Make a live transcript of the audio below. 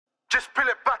Just fill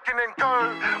it back and then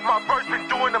go. My bro's been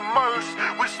doing the most.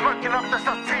 We smoking up the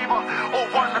sativa. Or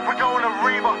one if we go on a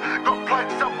Reba. Got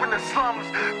plates up in the slums.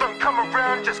 Don't come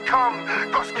around, just come.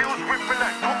 Got skills whipping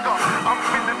that cooker. I'm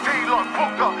in the tea like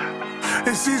Booker.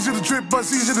 It's easy to drip, but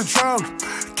it's easy to drown.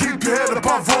 Keep your head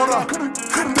above water.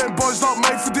 Them boys not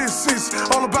made for this. It's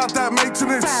all about that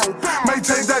maintenance.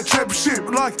 Maintain that championship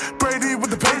like Brady with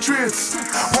the Patriots.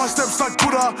 One step's like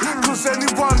Buddha, cause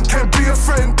anyone can be a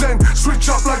friend. Then switch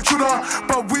up like Judah,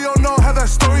 but we all know how that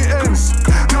story ends.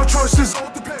 Your choices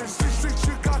all depends. These streets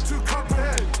you got to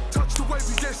comprehend. Touch the way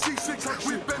we get seasick.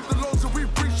 We bend the laws and we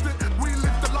breached it. We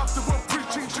live the life that we're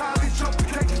preaching. Charlie jump the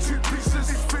cake in 2 pieces.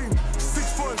 It's been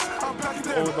 6 foot. I'm back in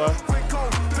them. We're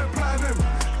cold, they're planning.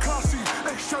 Classy,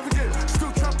 extravagant.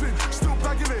 Still trapping, still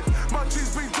bagging it. My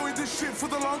G's been doing this shit for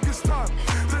the longest time.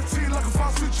 The tea like a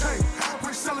fast food chain.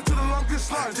 We sell it to the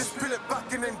longest line. Just fill it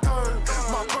back and then go.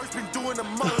 My bro's been doing the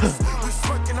most. We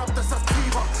smoking up the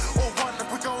sativa. Or one if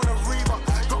we go on a Reba.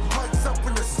 Got plates up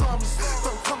in the slums.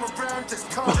 Don't come around, just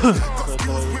come. Got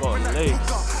skills whipping that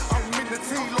cooker. I'm in the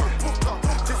tea like Booker.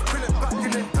 Just fill it back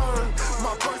and then go.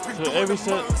 My bro's been doing every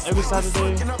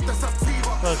Saturday,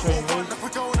 gonna train league.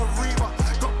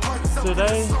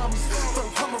 Today, I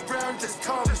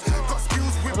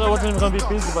thought I wasn't even gonna be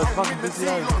busy, but it's fucking busy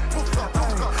out.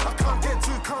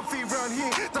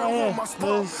 Oh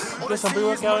yeah, get some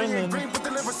pre-workout in and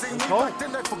it's cold.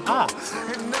 Ah!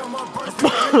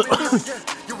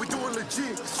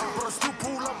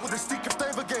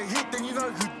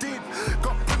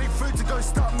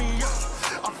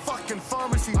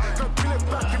 Pharmacy, go fill it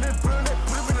back and then burn it.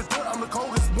 Put him in the dirt, I'm the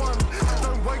coldest one.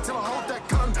 Don't wait till I hold that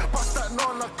gun. Bust that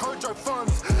nine like Kojo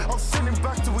funds. I'll send him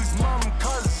back to his mum,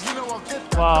 cuz you know I'll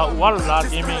get that. Wow, what a lot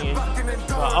of gaming.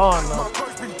 Oh no. My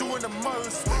bro's been doing the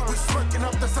most. We're smoking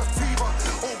up the sativa.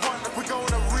 Or one if we go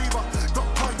on a Reba. Got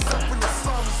plates up in the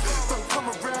slums. Don't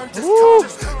come around, just come.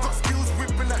 Got skills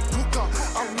whipping that cooker.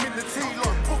 I'm in the tea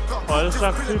like Booker. Oh, let's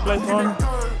have 2 plates on.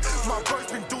 My bro's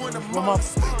been doing the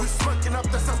most. We're smoking up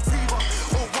the sativa.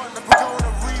 Or one if we go on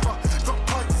a Reba. Got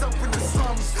plates up in the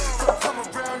slums. Don't come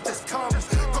around, just come.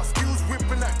 Got skills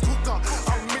whipping that cooker.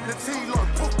 I'm in the tea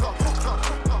like Booker.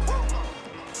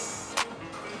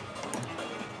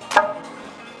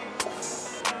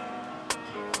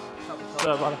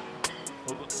 Sorry about it.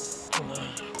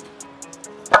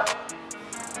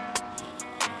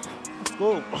 Let's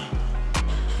go.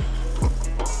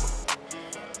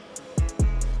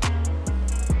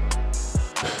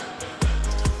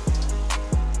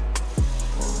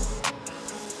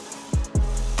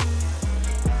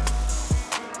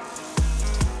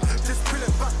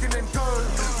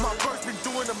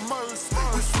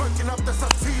 We're smoking up the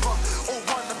sativa. Or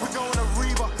one if we go on a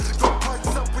Reba. Got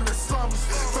plates up in the slums.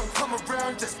 Don't come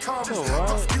around, just come.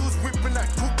 Got skills whipping that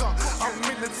cooker. I'm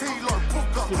in the tea like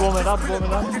Booker. Keep warming up,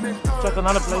 warming up. Check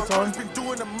another plate on.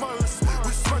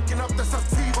 We're smoking up the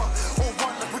sativa. Or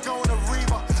one if we go on a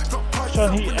Reba. Try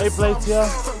and heat 8 plates here.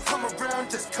 Don't come around,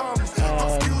 just come.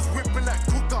 Got skills whipping that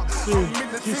cooker.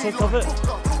 2 sets of it.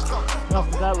 And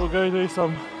after that we'll go do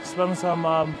some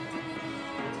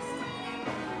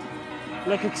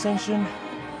leg extension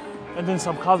and then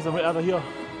some carbs and we're out of here.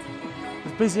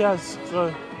 It's busy as,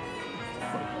 so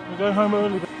we're going home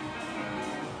early.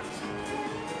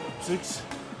 6.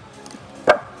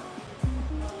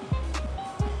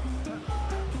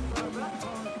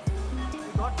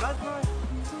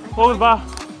 Forward bar.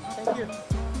 Thank you.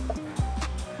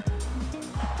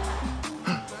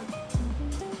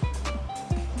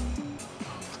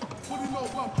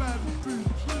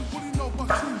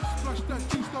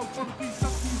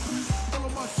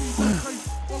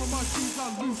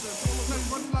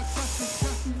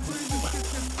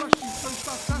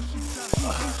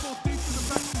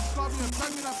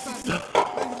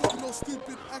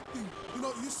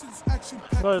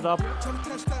 Load up.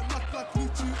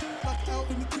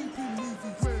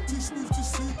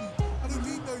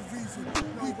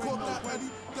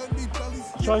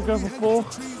 Try to go for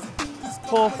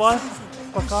 4 or 5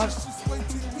 if I can.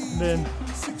 And then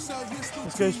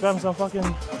let's go spam some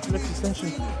fucking leg extension.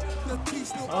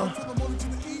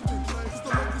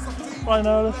 Right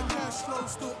now,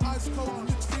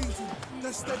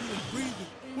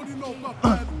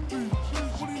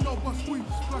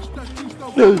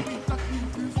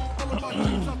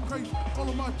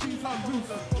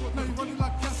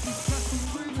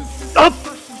 up.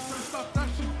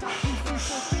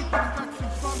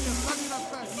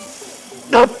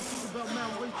 Up.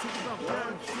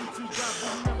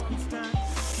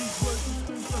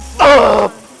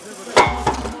 Up.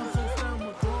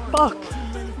 Fuck.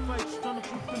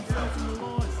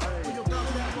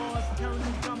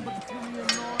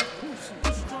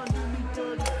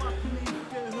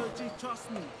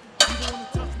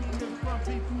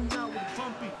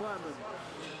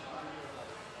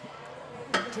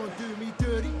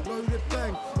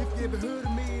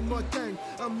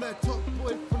 top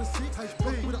boy from the 6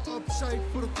 HP with an up shade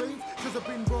for the things. Cause I've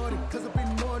been riding, cause I've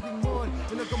been minding mine.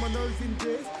 And I got my nose in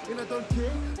theirs, and I don't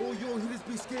care. All your hitters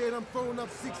be scared, I'm throwing up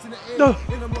 6 in the air.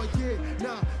 And I'm like, yeah,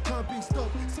 nah, can't be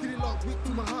stopped. Skinny like whip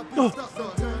till my heart beats up. So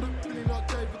turn up, feeling like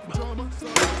David the drama. So I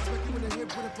smack you in the head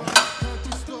with a bar. Can't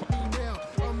you stop me now?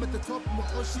 I'm at the top of my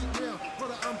old shit now.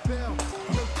 Brother, I'm foul,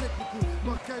 no technical.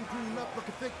 My game grew up like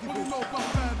effective. What do you know about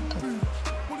bad and booze?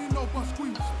 What do you know about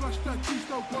squeeze? Splash that cheese,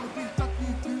 don't wanna be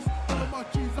ducky goose. All of my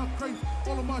G's are crazy,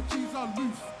 all of my G's are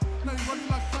loose. Now you running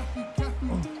like Kathy.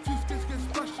 Cheese get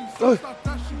splashy, so start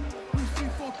dashing. We see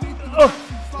 4 deep in the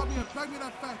taxi. Slide me and bang me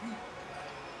that fatty.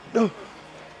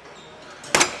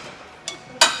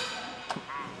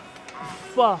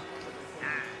 Fuck.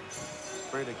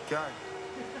 Ready to gang.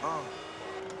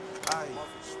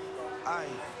 Aye.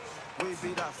 We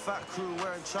be that fat crew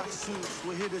wearing tracksuits.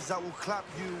 We're hitters that will clap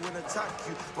you and attack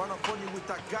you. Run up on you with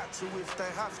that gat to if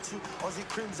they have to. Aussie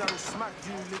crims that will smack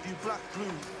you, leave you black blue.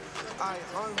 Aye,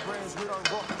 home brands, we don't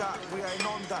rock that, we ain't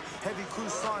on that. Heavy crew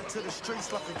signed to the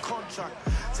streets like a contract.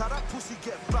 Tell that pussy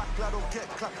get back, lad, or get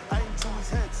clapped. Aim to his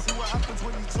head, see what happens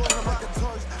when you talk about the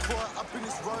toes. Boy, up in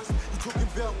his roast, you talking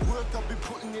about work, I've been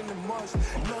putting in the most.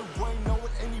 No way, no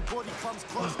one, anybody comes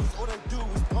close, cause all they do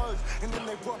is pose. And then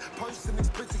they post and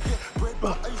expect to get bread,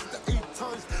 but I used to eat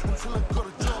toast. Until I got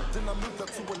a job, then I moved up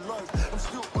to a loaf. I'm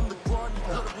still on the grind, you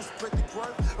gotta respect the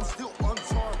growth. I'm still on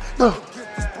time, you gotta get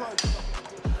this broke.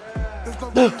 There's no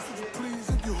reason to please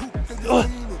and you hook and you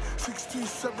lean it.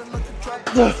 627 like a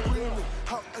dragon screaming.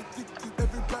 How addicted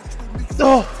every backstreet mix.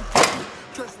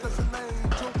 Dressed as an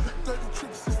angel. Dirty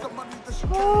tricks is the money that she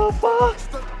Oh, fuck.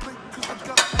 Don't blink cause I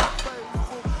got that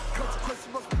faithful. Consequence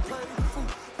must be painful.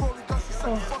 Rolling dice is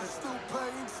sacrifice still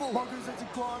painful. Muggers at the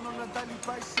grind on a daily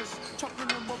basis. Chopping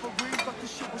in robberies like the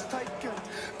shit was taken.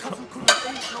 Cause we couldn't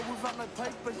eat, no without no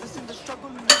papers. Just in the struggle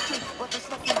in the gym, but there's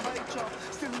nothing major.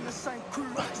 Still in the same crew,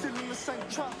 still in the same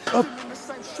trap, still in the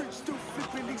same street, still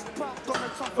flipping these back. Got no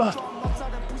time for drama,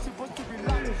 outside that pussy boys to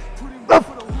relax. Putting one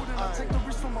for the hood and I take the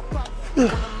risk from my back. You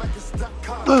wanna make a stack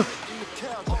card in the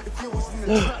couch. If you was in the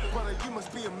trap, brother, you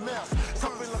must be a mouse.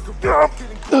 Something like a bird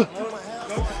getting caught in my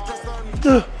house. That's the only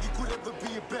thing you could ever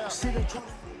be about. See the truth.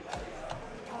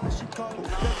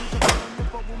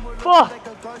 Fuck.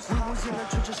 We was in a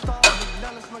church of starving,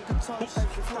 now let's make a toast.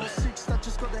 4-6 that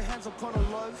just got their hands upon a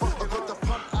loaf. I got the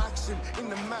pump action in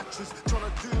the mattress, trying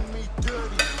to do me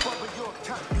dirty. Brother, you're a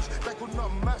catfish, they could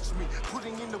not match me.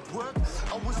 Putting in the work,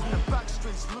 I was in the back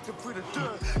streets, looking through the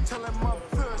dirt. Tell them I'm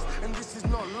first, and this is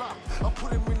not luck. I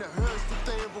put him in the hearse if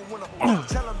they ever wanna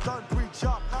tell them don't breach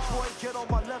up. Boy, get on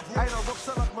my level. Ain't a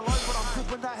rockstar like Malone, but I'm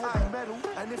gripping that heavy metal.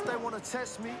 And if they wanna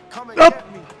test me, come and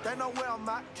get me. They know where I'm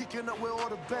at, kicking up where all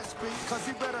the best be. Cause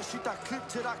you better shoot that clip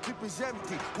till that clip is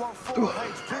empty. 1-4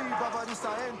 HP, brother, this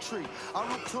our entry. I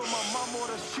look to my mum all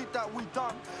the shit that we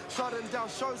done. Shutting down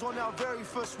shows on our very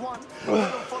first one.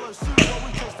 Let them follow suit while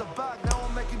we chase the bag. Now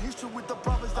I'm making history with the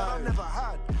brothers that I never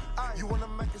had. You wanna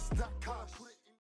make a stack card?